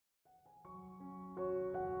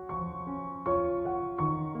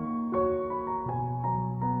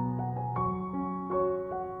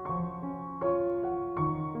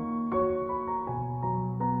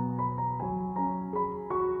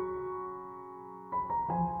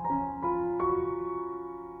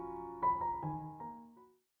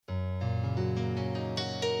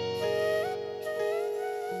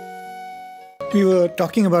We were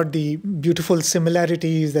talking about the beautiful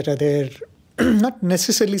similarities that are there. Not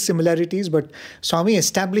necessarily similarities, but Swami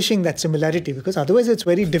establishing that similarity, because otherwise it's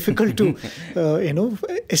very difficult to,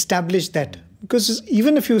 establish that. Because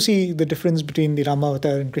even if you see the difference between the Rama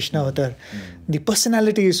avatar and Krishna avatar, the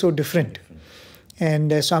personality is so different.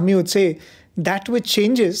 And Swami would say, that which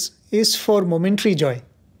changes is for momentary joy.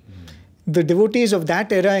 The devotees of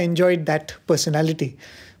that era enjoyed that personality.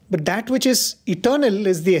 But that which is eternal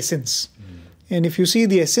is the essence. And if you see,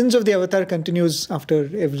 the essence of the avatar continues after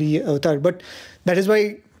every avatar. But that is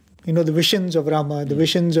why, the visions of Rama, the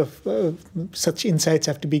visions of such insights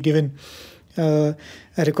have to be given. I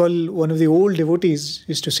recall one of the old devotees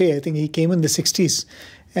used to say, I think he came in the 60s.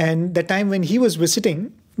 And the time when he was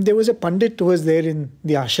visiting, there was a pandit who was there in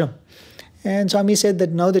the ashram. And Swami said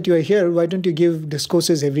that now that you are here, why don't you give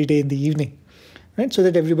discourses every day in the evening? Right? So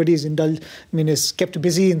that everybody is is kept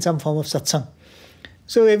busy in some form of satsang.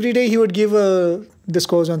 So every day he would give a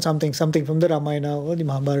discourse on something from the Ramayana or the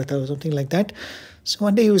Mahabharata or something like that. So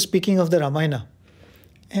one day he was speaking of the Ramayana.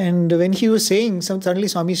 And when he was saying, suddenly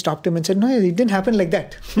Swami stopped him and said, no, it didn't happen like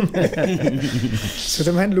that. So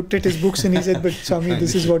the man looked at his books and he said, but Swami,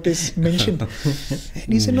 this is what is mentioned.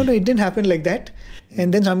 And he said, no, it didn't happen like that.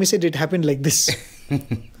 And then Swami said, it happened like this.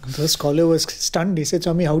 The scholar was stunned. He said,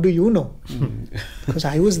 Swami, how do you know? Because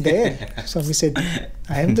I was there. Swami said,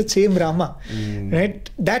 I am the same Rama. Right?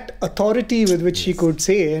 That authority with which he could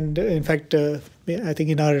say, and in fact, I think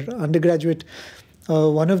in our undergraduate,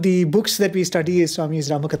 one of the books that we study is Swami's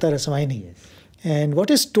Ramakatha Rasamayani. Yes. And what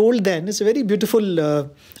is told then is a very beautiful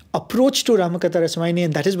approach to Ramakatha Rasamayani,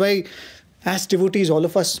 and that is why, as devotees, all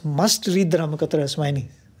of us must read the Ramakatha Rasamayani.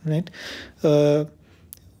 Right?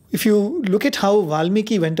 If you look at how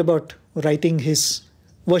Valmiki went about writing his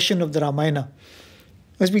version of the Ramayana,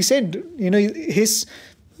 as we said, his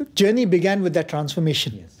journey began with that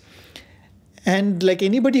transformation. Yes. And like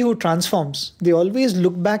anybody who transforms, they always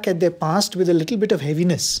look back at their past with a little bit of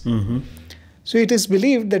heaviness. Mm-hmm. So it is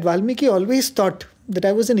believed that Valmiki always thought that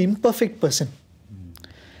I was an imperfect person.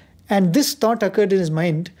 And this thought occurred in his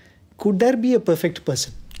mind, could there be a perfect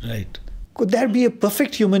person? Right. Could there be a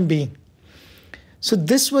perfect human being? So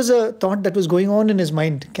this was a thought that was going on in his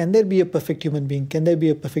mind. Can there be a perfect human being? Can there be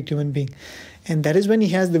a perfect human being? And that is when he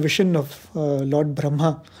has the vision of Lord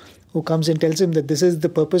Brahma, who comes and tells him that this is the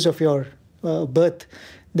purpose of your birth,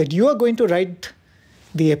 that you are going to write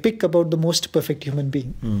the epic about the most perfect human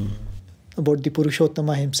being, about the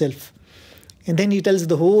Purushottama himself. And then he tells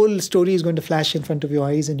the whole story is going to flash in front of your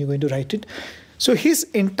eyes and you're going to write it. So his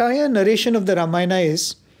entire narration of the Ramayana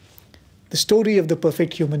is the story of the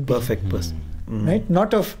perfect human being. Perfect person. Right?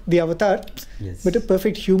 Not of the avatar, yes, but a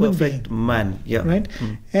perfect human being. Perfect man, yeah. Right?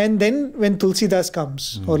 And then when Tulsidas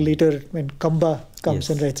comes, or later when Kamba comes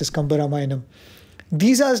and writes his Kamba Ramayanam,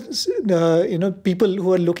 these are people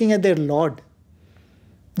who are looking at their Lord.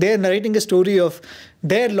 They are narrating a story of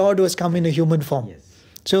their Lord who has come in a human form. Yes.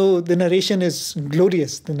 So the narration is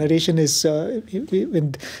glorious. The narration is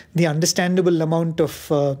with the understandable amount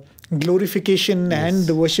of glorification and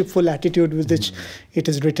the worshipful attitude with which it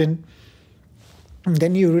is written. And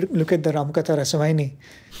then you look at the Ramakatha Rasamayani,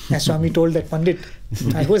 as Swami told that Pandit,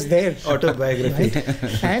 I was there. Autobiography.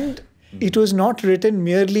 Right? And it was not written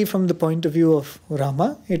merely from the point of view of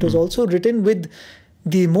Rama. It was also written with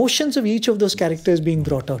the emotions of each of those characters being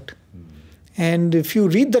brought out. And if you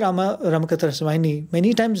read the Ramakatha Rasamayani,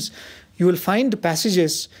 many times you will find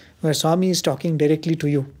passages where Swami is talking directly to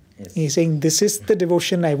you. Yes. He's saying, this is the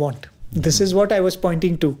devotion I want. This is what I was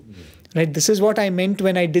pointing to. Right? This is what I meant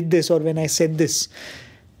when I did this or when I said this.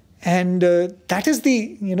 And that is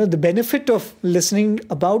the benefit of listening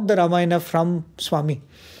about the Ramayana from Swami.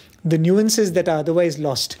 The nuances that are otherwise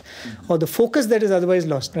lost, or the focus that is otherwise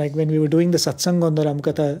lost. Like when we were doing the Satsang on the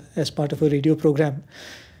Ramakatha as part of a radio program,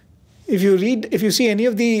 if you see any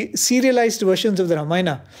of the serialized versions of the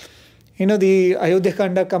Ramayana, the Ayodhya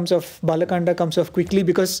Kanda Balakanda comes off quickly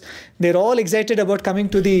because they're all excited about coming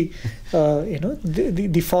to the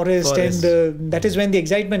forest. And that is when the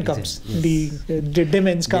excitement comes. Yes. The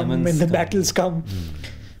demons come and the battles come.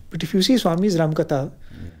 But if you see Swami's Ramakatha,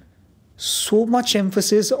 so much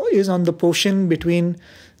emphasis is on the portion between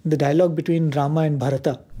the dialogue between Rama and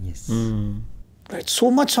Bharata. Yes. Right.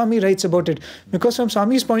 So much Swami writes about it because from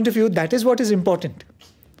Swami's point of view, that is what is important.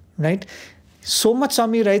 Right. So much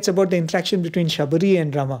Swami writes about the interaction between Shabari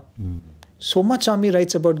and Rama. So much Swami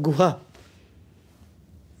writes about Guha.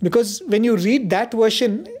 Because when you read that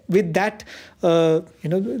version with that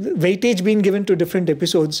weightage being given to different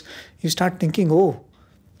episodes, you start thinking,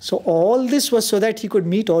 so all this was so that he could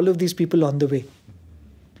meet all of these people on the way.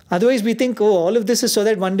 Otherwise, we think, oh, all of this is so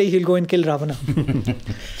that one day he'll go and kill Ravana.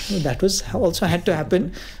 That was also had to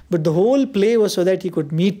happen. But the whole play was so that he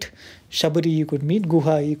could meet Shabari, he could meet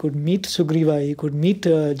Guha, he could meet Sugriva, he could meet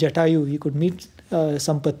Jatayu, he could meet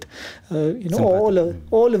Sampath.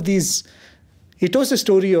 All of these. It was a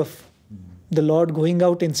story of the Lord going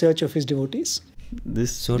out in search of his devotees.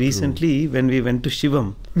 This so recently, when we went to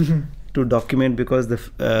Shivam to document, because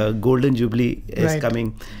the Golden Jubilee is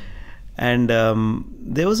coming. And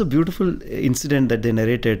there was a beautiful incident that they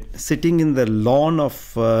narrated, sitting in the lawn of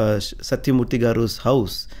Satyamurti Garu's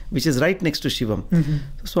house, which is right next to Shivam.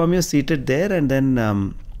 So Swami was seated there, and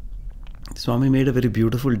then Swami made a very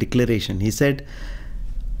beautiful declaration. He said,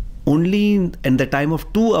 only in the time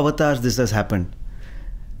of 2 avatars this has happened.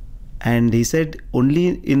 And he said, only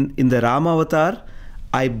in the Rama avatar,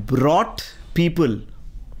 I brought people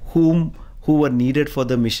who were needed for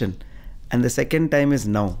the mission. And the second time is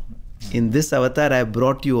now. In this avatar, I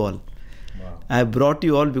brought you all. Wow. I brought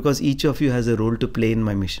you all because each of you has a role to play in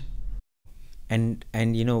my mission. And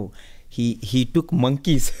he took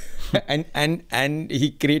monkeys and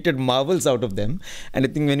he created marvels out of them. And I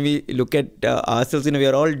think when we look at ourselves, we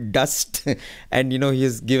are all dust, and he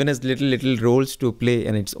has given us little roles to play,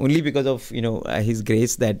 and it's only because of his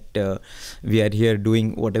grace that we are here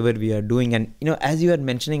doing whatever we are doing. And as you are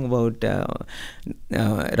mentioning about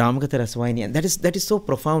Ramakatha Raswayini, and that is so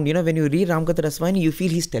profound. When you read Ramakatha Raswayini, you feel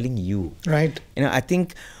he's telling you. Right. I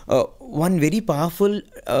think one very powerful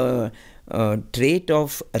trait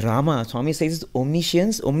of Rama, Swami says, is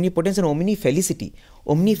omniscience, omnipotence, and omnifelicity.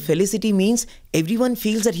 Omnifelicity means everyone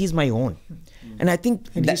feels that he's my own. And I think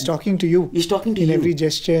he's talking to you. He's talking to in you. every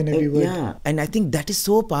gesture and every word. Yeah. And I think that is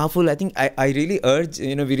so powerful. I think I really urge,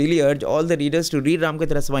 we really urge all the readers to read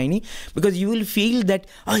Ramakatha Raswayini, because you will feel that,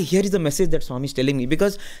 here is the message that Swami is telling me.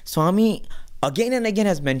 Because Swami again and again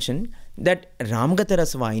has mentioned that Ramakatha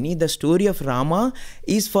Raswayini, the story of Rama,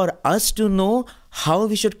 is for us to know how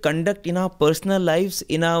we should conduct in our personal lives,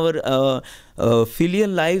 in our filial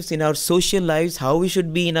lives, in our social lives, how we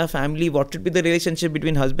should be in our family, what should be the relationship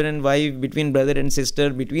between husband and wife, between brother and sister,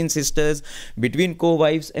 between sisters, between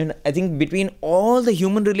co-wives. And I think between all the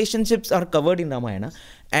human relationships are covered in Ramayana.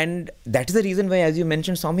 And that is the reason why, as you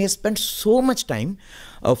mentioned, Swami has spent so much time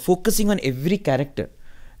focusing on every character.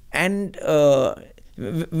 And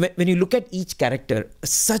when you look at each character,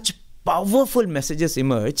 such powerful messages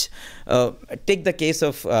emerge. Take the case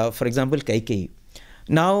of, for example, Kaikeyi.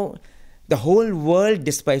 Now, the whole world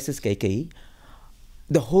despises Kaikeyi.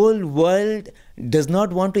 The whole world does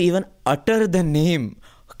not want to even utter the name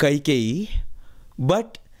Kaikeyi.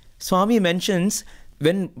 But Swami mentions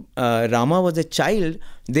when Rama was a child,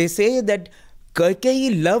 they say that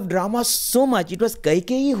Kaikeyi loved Rama so much. It was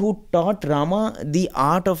Kaikeyi who taught Rama the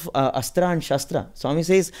art of Astra and Shastra. Swami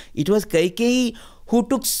says it was Kaikeyi who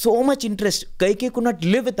took so much interest. Kaikeyi could not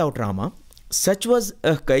live without Rama. Such was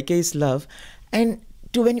Kaikeyi's love. And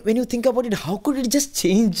when you think about it, how could it just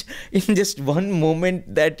change in just one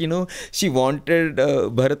moment that, she wanted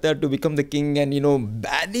Bharata to become the king and,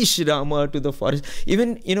 banish Rama to the forest.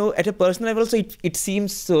 Even, at a personal level also, it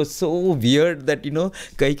seems so weird that,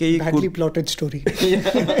 Kaikeyi badly plotted story.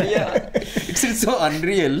 Yeah. It's so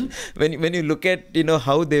unreal when you look at,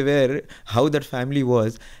 how they were, how that family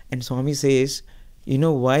was. And Swami says,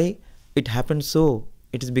 why it happened so?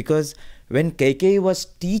 It is because when Kaikeyi was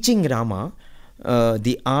teaching Rama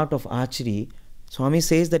the art of archery, Swami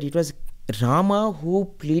says that it was Rama who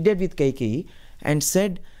pleaded with Kaikeyi and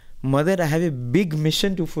said, Mother, I have a big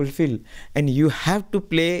mission to fulfill and you have to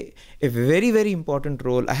play a very, very important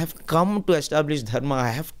role. I have come to establish dharma. I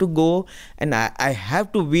have to go and I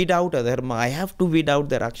have to weed out adharma. I have to weed out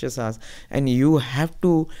the Rakshasas, and you have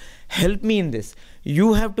to help me in this.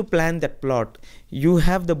 You have to plan that plot. You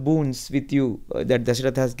have the boons with you that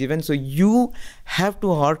Dasharatha has given. So you have to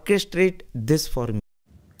orchestrate this for me.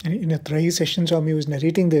 And in a Trahi session, Swami was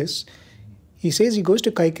narrating this. He says he goes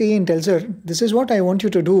to Kaikeyi and tells her, this is what I want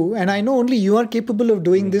you to do. And I know only you are capable of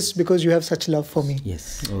doing this because you have such love for me.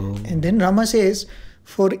 Yes. Oh. And then Rama says,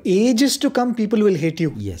 for ages to come, people will hate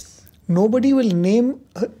you. Yes. Nobody will name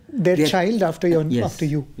their child after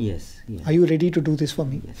you. Yes. Are you ready to do this for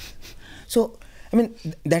me? Yes. So,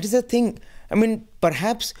 that is the thing.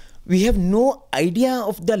 Perhaps we have no idea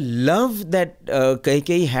of the love that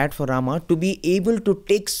Kaikeyi had for Rama to be able to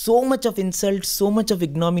take so much of insult, so much of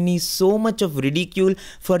ignominy, so much of ridicule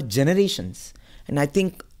for generations. And I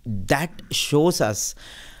think that shows us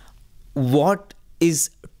what is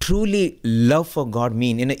truly love for God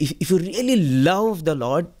mean. If you really love the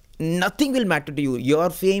Lord, nothing will matter to you. Your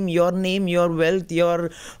fame, your name, your wealth,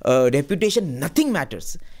 your reputation, nothing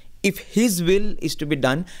matters. If His will is to be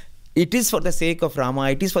done, it is for the sake of Rama,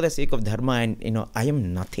 it is for the sake of Dharma, and I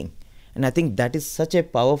am nothing. And I think that is such a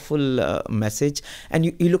powerful message. And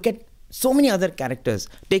you look at so many other characters.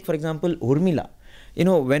 Take, for example, Urmila.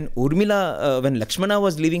 When Lakshmana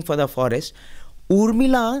was leaving for the forest,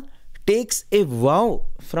 Urmila takes a vow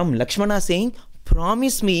from Lakshmana saying,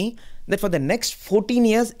 promise me that for the next 14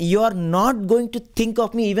 years, you are not going to think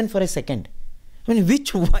of me even for a second. I mean,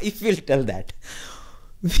 which wife will tell that?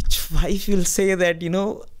 Which wife will say that,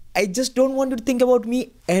 I just don't want you to think about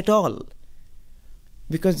me at all?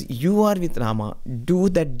 Because you are with Rama, do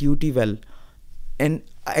that duty well. And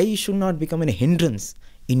I should not become a hindrance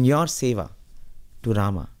in your seva to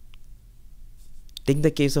Rama. Take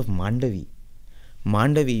the case of Mandavi.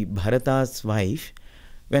 Mandavi, Bharata's wife,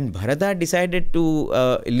 when Bharata decided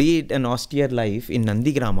to lead an austere life in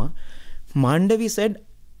Nandigrama, Mandavi said,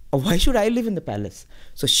 why should I live in the palace?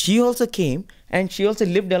 So she also came and she also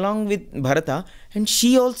lived along with Bharata, and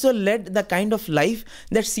she also led the kind of life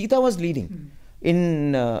that Sita was leading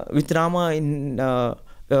with Rama in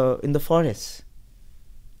the forest.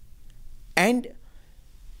 And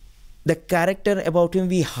the character about him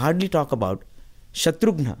we hardly talk about,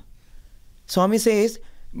 Shatrughna. Swami says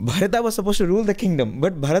Bharata was supposed to rule the kingdom,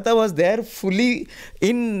 but Bharata was there fully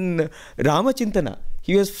in Rama Chintana.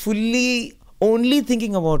 He was fully only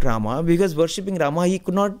thinking about Rama, because worshipping Rama, he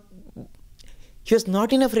was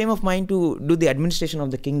not in a frame of mind to do the administration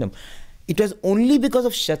of the kingdom. It was only because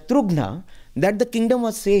of Shatrughna that the kingdom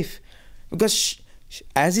was safe. Because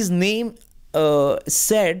as his name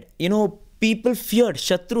said, people feared,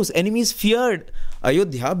 Shatrus, enemies feared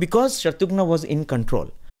Ayodhya because Shatrughna was in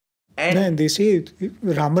control. And they say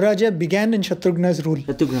Ramaraja began in Shatrughna's rule.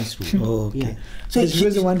 Oh, okay. Yeah. So he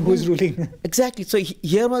was the one who was ruling. Exactly. So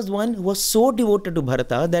here was one who was so devoted to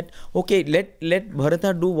Bharata that, okay, let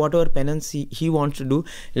Bharata do whatever penance he wants to do.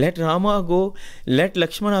 Let Rama go, let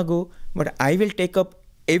Lakshmana go, but I will take up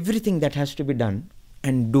everything that has to be done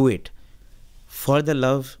and do it for the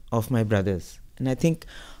love of my brothers. And I think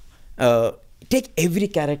take every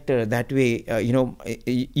character that way.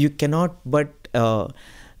 You cannot but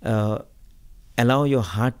allow your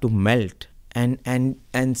heart to melt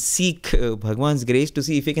and seek Bhagawan's grace to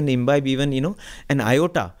see if you can imbibe even an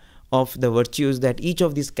iota of the virtues that each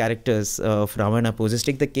of these characters of Ravana possess.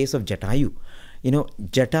 Take the case of Jatayu.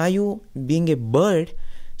 Jatayu being a bird,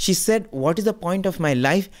 she said, what is the point of my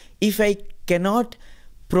life if I cannot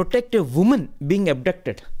protect a woman being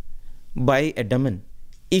abducted by a demon?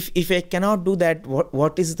 If I cannot do that,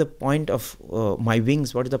 what is the point of my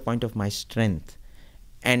wings? What is the point of my strength?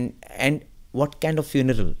 And what kind of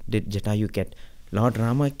funeral did Jatayu get? Lord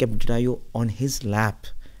Rama kept Jatayu on his lap.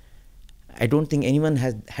 I don't think anyone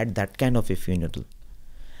has had that kind of a funeral.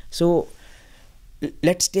 So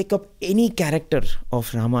let's take up any character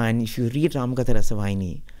of Rama, and if you read Ramakatha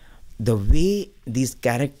Rasavahini, the way these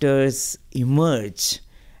characters emerge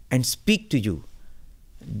and speak to you,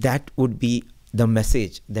 that would be the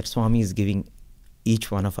message that Swami is giving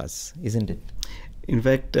each one of us, isn't it? In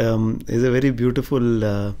fact, there's a very beautiful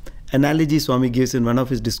analogy Swami gives in one of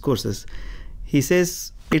his discourses. He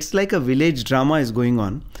says, it's like a village drama is going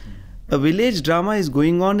on. A village drama is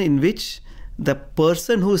going on in which the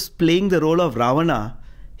person who's playing the role of Ravana,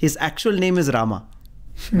 his actual name is Rama.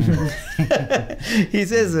 He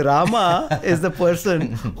says Rama is the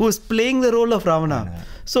person who's playing the role of Ravana.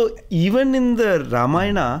 So even in the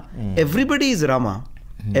Ramayana, everybody is Rama.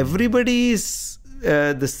 Everybody is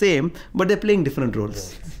the same, but they're playing different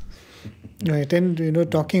roles. Right,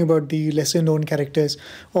 and talking about the lesser known characters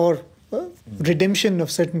or redemption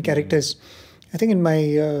of certain characters. I think in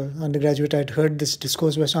my undergraduate, I'd heard this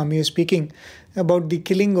discourse where Swami was speaking about the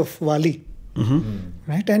killing of Vali.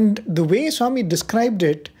 Right, and the way Swami described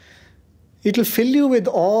it, it'll fill you with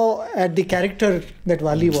awe at the character that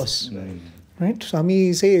Vali was. Right,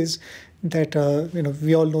 Swami says that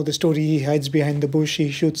we all know the story. He hides behind the bush,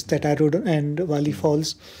 he shoots that arrow, and Vali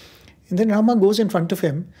falls. And then Rama goes in front of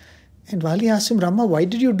him, and Vali asks him, Rama, why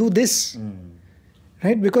did you do this?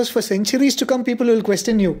 Right, because for centuries to come, people will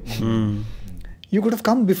question you. You could have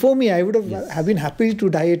come before me. I would have been happy to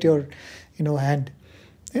die at your hand.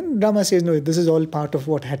 And Rama says, no, this is all part of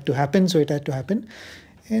what had to happen, so it had to happen.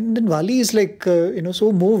 And then Vali is like,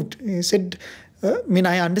 so moved. He said,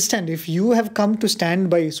 I understand. If you have come to stand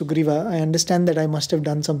by Sugriva, I understand that I must have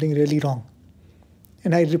done something really wrong.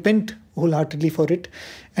 And I repent wholeheartedly for it.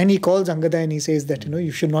 And he calls Angada and he says that,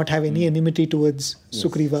 you should not have any enmity towards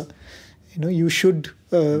Sugriva. You should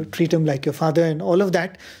treat him like your father and all of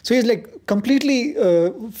that. So he's like completely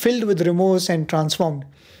filled with remorse and transformed.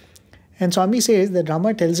 And Swami says that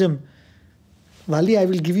Rama tells him, Vali, I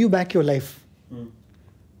will give you back your life.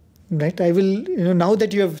 right? I will, now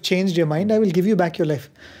that you have changed your mind, I will give you back your life.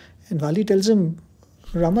 And Vali tells him,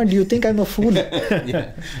 Rama, do you think I'm a fool?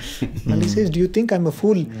 Vali says, do you think I'm a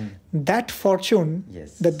fool? That fortune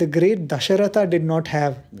that the great Dasharatha did not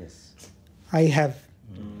have, I have,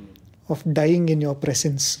 of dying in your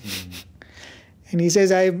presence. And he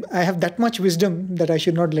says, I have that much wisdom that I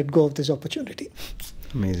should not let go of this opportunity.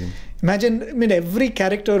 Amazing. Imagine, every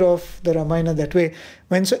character of the Ramayana that way.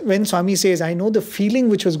 When Swami says, I know the feeling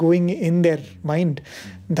which was going in their mind,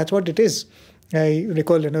 that's what it is. I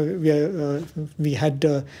recall, we had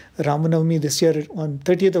Ramanavami this year on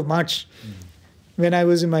 30th of March. When I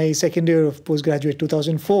was in my second year of postgraduate,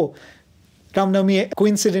 2004, Ramanavami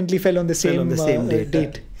coincidentally fell on the same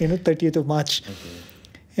date, 30th of March. Okay.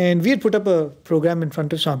 And we had put up a program in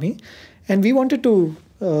front of Swami, and we wanted to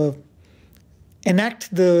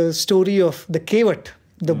enact the story of the Kevat,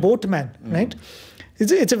 the boatman, right?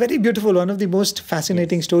 It's a very beautiful, one of the most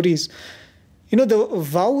fascinating stories. The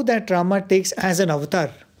vow that Rama takes as an avatar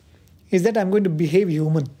is that I'm going to behave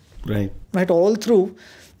human. Right. Right, all through.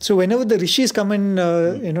 So whenever the rishis come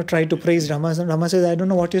and try to praise Rama says, I don't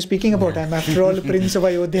know what you're speaking about. I'm after all a prince of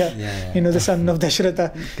Ayodhya, the son of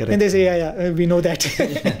Dasharatha. Correct. And they say, we know that.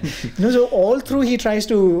 So all through he tries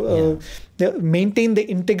to maintain the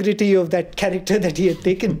integrity of that character that he had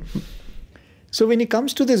taken. So when he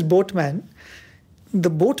comes to this boatman, the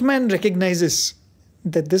boatman recognizes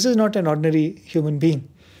that this is not an ordinary human being.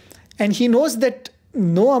 And he knows that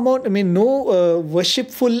no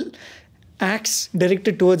worshipful acts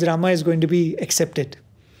directed towards Rama is going to be accepted.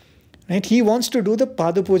 Right? He wants to do the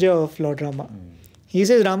Pada Puja of Lord Rama. He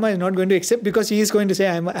says Rama is not going to accept because he is going to say,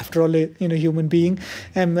 I'm after all a human being.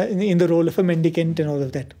 I'm in the role of a mendicant and all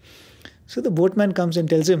of that. So the boatman comes and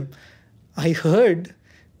tells him, I heard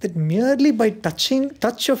that merely by touch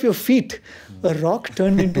of your feet, a rock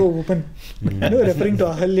turned into a woman. Referring to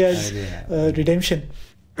Ahalya's redemption.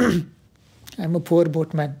 I'm a poor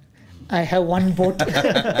boatman. I have one boat.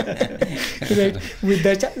 Right? With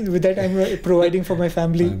that I'm providing for my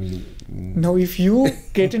family. Now if you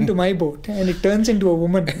get into my boat and it turns into a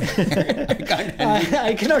woman,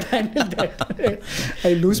 I cannot handle that.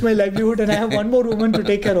 I lose my livelihood and I have one more woman to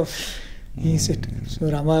take care of. He said, so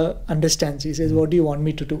Rama understands. He says, what do you want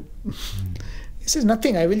me to do? He says,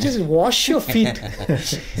 nothing. I will just wash your feet.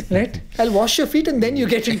 Right? I'll wash your feet and then you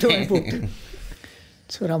get into my boat.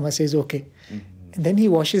 So Rama says, okay. And then he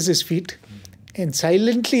washes his feet. And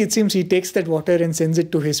silently, it seems, he takes that water and sends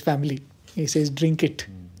it to his family. He says, drink it.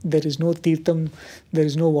 There is no tirtham, there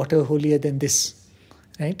is no water holier than this.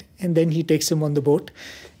 Right? And then he takes him on the boat.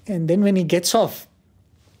 And then when he gets off,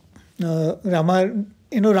 Rama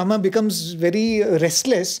becomes very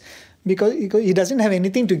restless because he doesn't have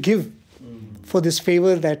anything to give for this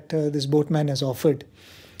favor that this boatman has offered.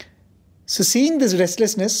 So seeing this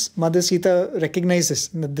restlessness, Mother Sita recognizes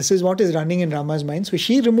that this is what is running in Rama's mind. So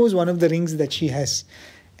she removes one of the rings that she has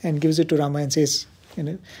and gives it to Rama and says,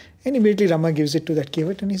 and immediately Rama gives it to that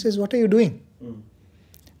Kevat and he says, what are you doing?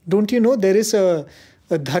 Don't you know there is a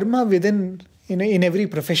dharma within, in every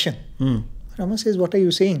profession? Rama says, what are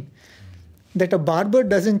you saying? That a barber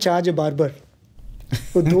doesn't charge a barber.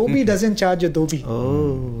 A dhobi doesn't charge a dhobi.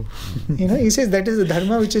 Oh. He says that is the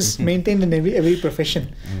dharma which is maintained in every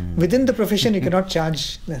profession. Within the profession, you cannot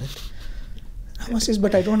charge that. Rama says,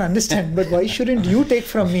 but I don't understand. But why shouldn't you take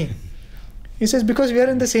from me? He says, because we are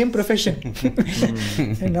in the same profession.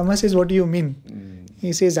 And Rama says, what do you mean?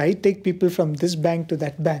 He says, I take people from this bank to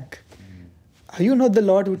that bank. Are you not the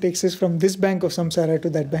Lord who takes us from this bank of samsara to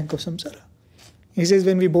that bank of samsara? He says,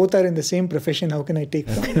 when we both are in the same profession, how can I take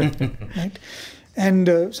from you? Right?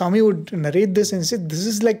 And Swami would narrate this and say, this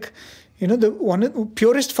is like, the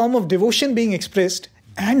purest form of devotion being expressed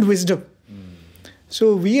and wisdom.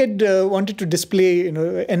 So we had wanted to display,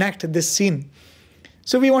 enact this scene.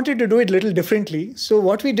 So we wanted to do it a little differently. So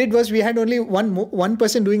what we did was we had only one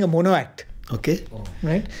person doing a mono act. Okay.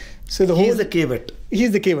 Right? So he is the Kevat. He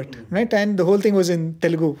is the Kevat, right? And the whole thing was in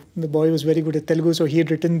Telugu. The boy was very good at Telugu, so he had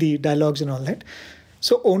written the dialogues and all that.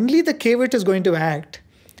 So only the Kevat is going to act.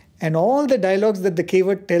 And all the dialogues that the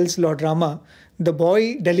Kevat tells Lord Rama, the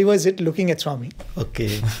boy delivers it looking at Swami.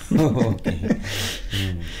 Okay.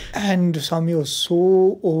 And Swami was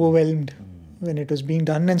so overwhelmed when it was being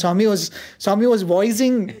done. And Swami was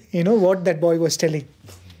voicing, what that boy was telling.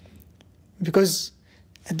 Because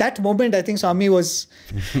at that moment, I think Swami was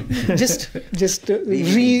just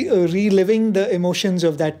reliving the emotions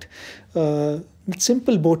of that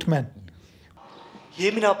simple boatman.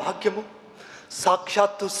 Yemina bhagyamu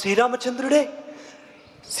సాక్షాత్తు శ్రీరామచంద్రుడే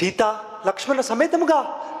సీత లక్ష్మణ సమేతముగా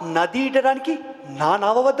నది ఈటడానికి నా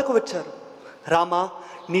నావ వద్దకు వచ్చారు. రామ,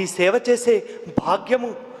 నీ సేవ చేసే భాగ్యము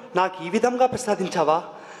నాకు ఈ విధంగా ప్రసాదించావా?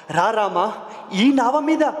 రా రామా, ఈ నావ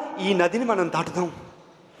మీద ఈ నదిని మనం దాటుదాం.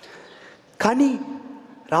 కానీ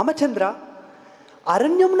రామచంద్ర,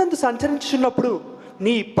 అరణ్యమునందు సంచరించున్నప్పుడు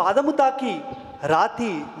నీ పాదము తాకి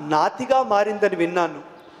రాతి నాతిగా మారిందని విన్నాను.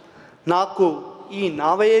 నాకు ఈ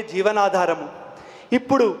నావయే జీవనాధారము.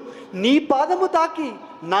 ఇప్పుడు నీ పాదము తాకి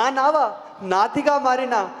నా నావ నాతిగా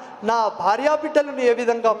మారిన నా భార్యాబిడ్డలను ఏ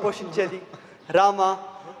విధంగా పోషించేది? రామా,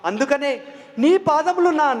 అందుకనే నీ పాదములు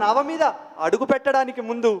నా నావ మీద అడుగు పెట్టడానికి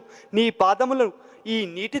ముందు నీ పాదములు ఈ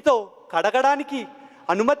నీటితో కడగడానికి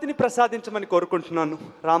అనుమతిని ప్రసాదించమని కోరుకుంటున్నాను.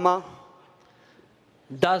 Rama.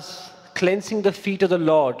 Thus, cleansing the feet of the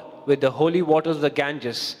Lord with the holy waters of the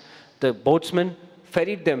Ganges, the boatsmen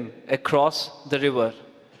ferried them across the river.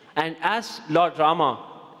 And as Lord Rama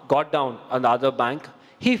got down on the other bank,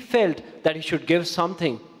 he felt that he should give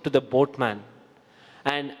something to the boatman.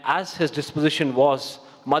 And as his disposition was,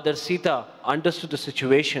 Mother Sita understood the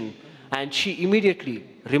situation, and she immediately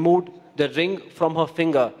removed the ring from her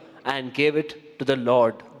finger and gave it to the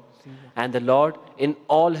Lord. And the Lord, in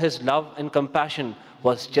all his love and compassion,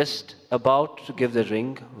 was just about to give the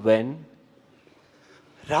ring when...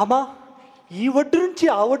 Rama, ఈ ఒడ్డు నుంచి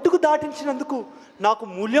ఆ ఒడ్డుకు దాటించినందుకు నాకు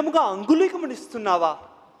మూల్యముగా అంగుళీకమునిస్తున్నావా?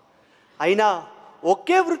 అయినా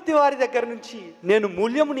ఒకే వృత్తి వారి దగ్గర నుంచి నేను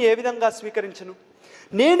మూల్యముని ఏ విధంగా స్వీకరించను?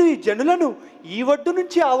 నేను ఈ జనులను ఈ ఒడ్డు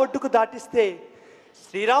నుంచి ఆ ఒడ్డుకు దాటిస్తే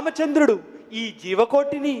శ్రీరామచంద్రుడు ఈ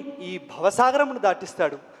జీవకోటిని ఈ భవసాగరమును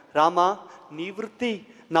దాటిస్తాడు. రామా, నీ వృత్తి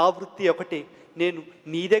నా వృత్తి ఒకటే. నేను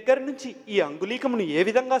నీ దగ్గర నుంచి ఈ అంగుళీకమును ఏ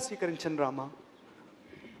విధంగా స్వీకరించను Rama?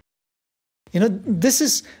 This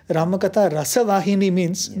is Ramakatha Rasavahini,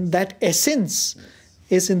 means that essence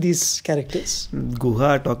is in these characters. Guha,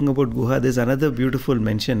 talking about Guha, there's another beautiful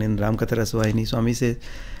mention in Ramakatha Rasavahini. Swami says,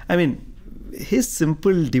 his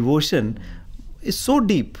simple devotion is so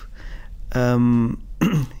deep.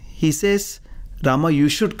 He says, Rama, you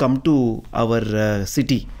should come to our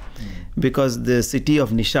city, because the city of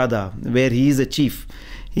Nishada, where he is a chief,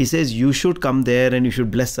 he says, you should come there and you should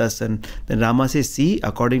bless us. And then Rama says, see,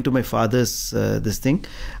 according to my father's this thing,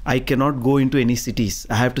 I cannot go into any cities.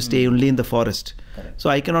 I have to stay only in the forest. Correct. So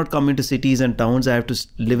I cannot come into cities and towns. I have to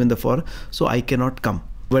live in the forest. So I cannot come.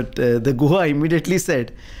 But the Guha immediately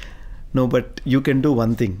said, no, but you can do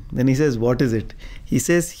one thing. Then he says, what is it? He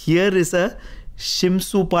says, here is a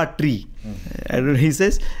Shimsupa tree. He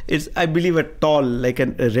says, it's, I believe, a tall, like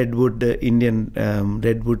a redwood, Indian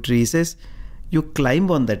redwood tree. He says, you climb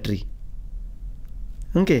on that tree.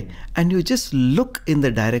 Okay. And you just look in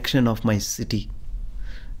the direction of my city.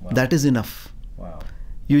 Wow. That is enough. Wow.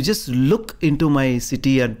 You just look into my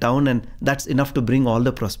city and town, and that's enough to bring all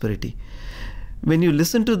the prosperity. When you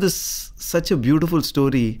listen to this, such a beautiful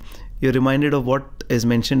story, you're reminded of what is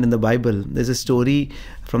mentioned in the Bible. There's a story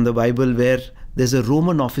from the Bible where there's a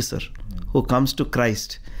Roman officer who comes to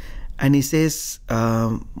Christ, and he says,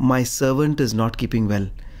 my servant is not keeping well.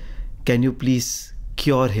 Can you please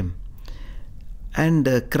cure him? And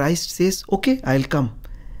Christ says, okay, I'll come.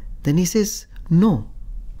 Then he says, no,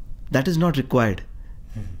 that is not required.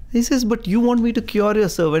 He says, but you want me to cure your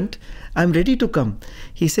servant? I'm ready to come.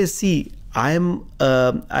 He says, see,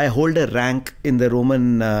 I hold a rank in the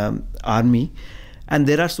Roman army, and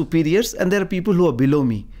there are superiors and there are people who are below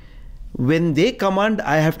me. When they command,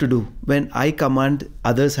 I have to do. When I command,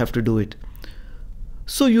 others have to do it.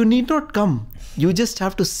 So you need not come. You just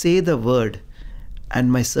have to say the word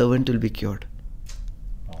and my servant will be cured.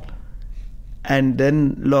 And then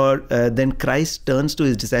then Christ turns to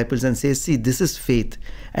his disciples and says, see, this is faith.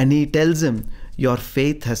 And he tells him, your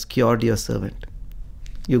faith has cured your servant.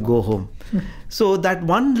 You go home. So that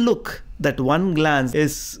one look, that one glance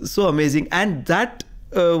is so amazing. And that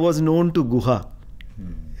was known to Guha.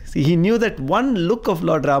 See, he knew that one look of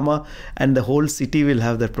Lord Rama and the whole city will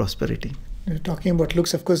have that prosperity. You're talking about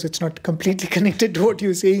looks, of course, it's not completely connected to what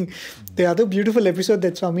you're saying. The other beautiful episode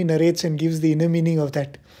that Swami narrates and gives the inner meaning of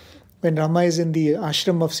that, when Rama is in the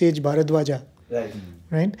ashram of sage Bharadwaja.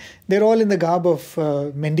 Right? They're all in the garb of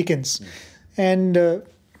mendicants. And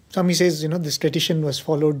Swami says, this tradition was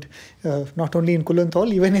followed not only in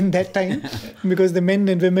Kulanthal, even in that time, because the men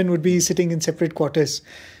and women would be sitting in separate quarters.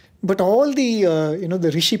 But all the,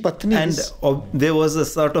 the Rishi Patnis... And there was a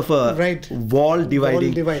sort of a wall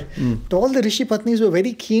dividing. All the Rishi Patnis were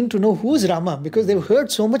very keen to know who's Rama, because they've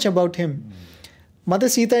heard so much about him. Mother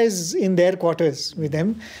Sita is in their quarters with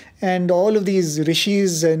them, and all of these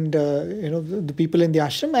Rishis and, the people in the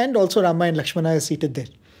ashram, and also Rama and Lakshmana are seated there.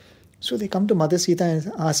 So they come to Mother Sita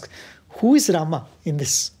and ask, who is Rama in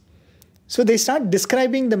this? So they start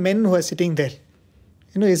describing the men who are sitting there.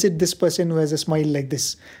 Is it this person who has a smile like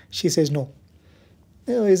this? She says no.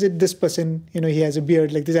 is it this person? He has a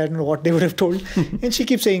beard like this. I don't know what they would have told. And she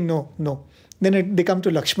keeps saying no. Then they come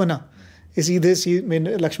to Lakshmana. Is he this?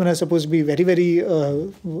 Lakshmana is supposed to be very, very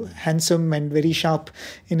handsome and very sharp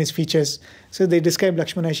in his features. So they describe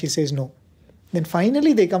Lakshmana. She says no. Then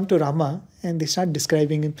finally they come to Rama and they start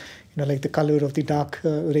describing him, like the color of the dark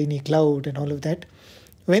rainy cloud and all of that.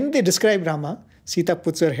 When they describe Rama, Sita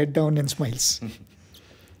puts her head down and smiles.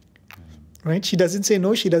 Right? She doesn't say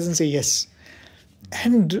no, she doesn't say yes.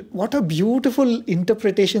 And what a beautiful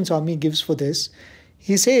interpretation Swami gives for this.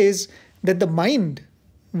 He says that the mind,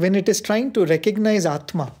 when it is trying to recognize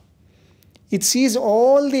Atma, it sees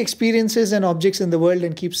all the experiences and objects in the world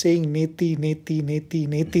and keeps saying neti, neti, neti,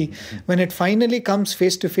 neti. When it finally comes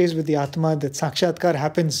face to face with the Atma, that sakshatkar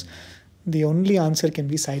happens, the only answer can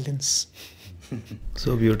be silence.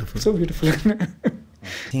 So beautiful. So beautiful.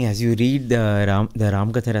 I think as you read the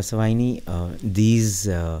Ramakatha Rasavahini, these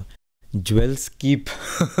jewels keep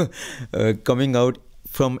coming out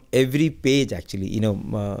from every page actually.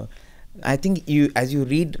 I think as you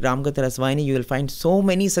read Ramakatha Rasavahini, you will find so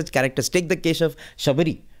many such characters. Take the case of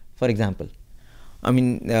Shabari, for example.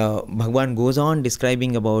 Bhagawan goes on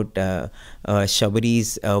describing about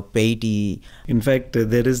Shabari's piety. In fact,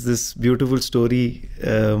 there is this beautiful story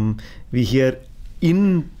we hear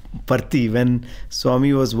in Parthi when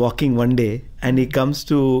Swami was walking one day and he comes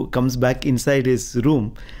back inside his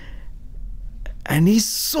room and he's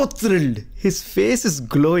so thrilled. His face is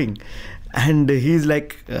glowing and he's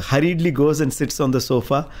like hurriedly goes and sits on the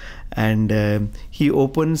sofa and he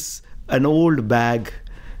opens an old bag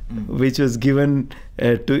which was given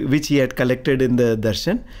which he had collected in the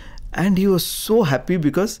darshan, and he was so happy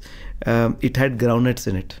because it had groundnuts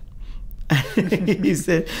in it. He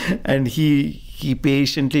said, and he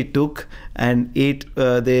patiently took and ate.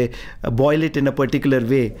 They boil it in a particular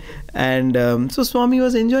way, and so Swami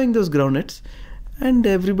was enjoying those groundnuts, and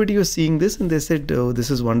everybody was seeing this, and they said, "Oh,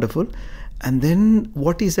 this is wonderful." And then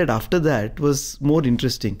what he said after that was more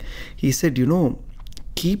interesting. He said,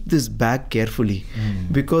 keep this bag carefully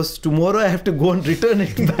because tomorrow I have to go and return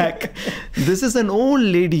it back. This is an old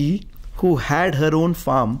lady who had her own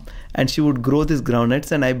farm and she would grow these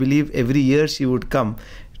groundnuts, and I believe every year she would come,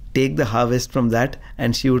 take the harvest from that,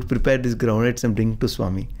 and she would prepare these groundnuts and bring to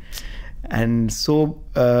Swami. And so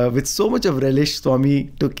with so much of relish,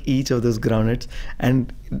 Swami took each of those groundnuts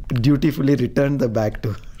and dutifully returned the bag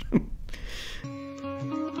to her.